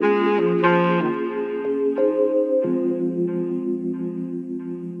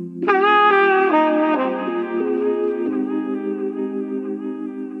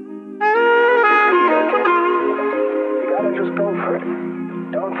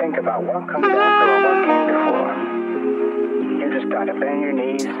think about what comes after or what came before, you just gotta bend your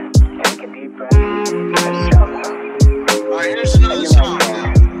knees, take a deep breath, and jump. Alright, here's another song.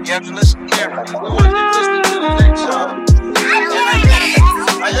 You have to listen carefully. I want you to listen to the next song.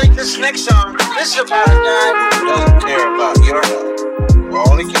 I think this next song, this is about a guy who doesn't care about your health.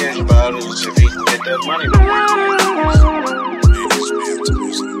 All he cares about is if he can get that money.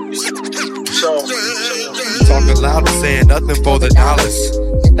 So talking loud and saying nothing for the dollars.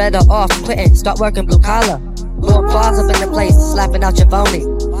 You're better off quitting, start working blue collar. More bars up in the place, slapping out your bony.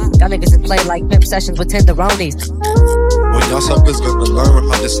 Y'all niggas in play like pimp sessions with tenderonis. When y'all suckers gonna learn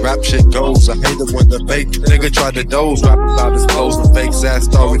how this rap shit goes. I hate it when the fake nigga try to doze, rap about his clothes and fake ass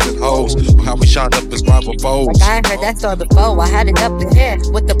stories and hoes. How we shot up his rival foes. Like I ain't heard that story before. I had it up in here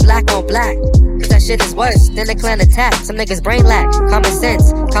with the black on black. Cause that shit is worse than a clan attack. Some niggas brain lack, common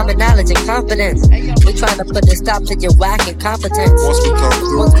sense, common knowledge and confidence. We tryna put a stop to your whack incompetence. Once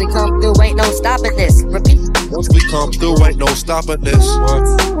we come through, ain't no stopping this. Repeat. Once we come through, ain't no stopping this.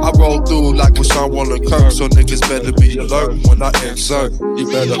 I roll through like when Sean wanna curve, so niggas better be alert when I insert. You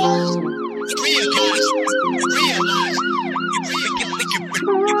better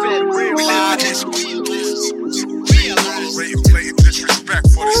realize disrespect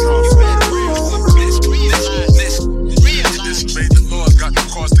for this this made the Lord got the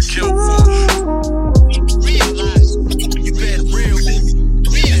cause to kill for.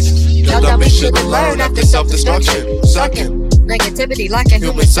 Y'all dummy shit to learn after self-destruction. Sucking negativity like a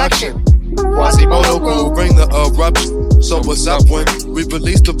human suction. Quasimoto will bring the eruption. So what's up when we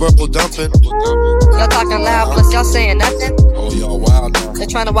release the verbal dumping? Y'all talking loud, plus y'all saying nothing. Oh, y'all wild now. They're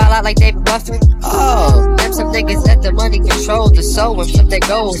trying to wild out like David Ruffin. Oh, them some niggas let the money control the soul and flip their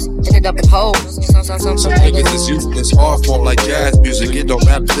goals, ended up in holes. Some niggas is using this art form like jazz music. It don't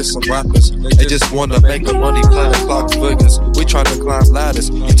matter to some rappers. They just wanna make the money playing clock figures. We trying to climb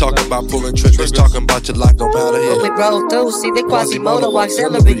ladders. You talking about pulling triggers, talking about your life no matter here. When we roll through, see the Quasimoto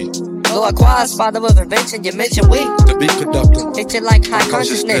auxiliary. Lord Quas, father of invention, you mention we. The beat conductor. Hit you like high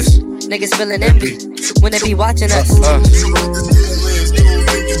consciousness. Niggas feeling envy when they be watching us.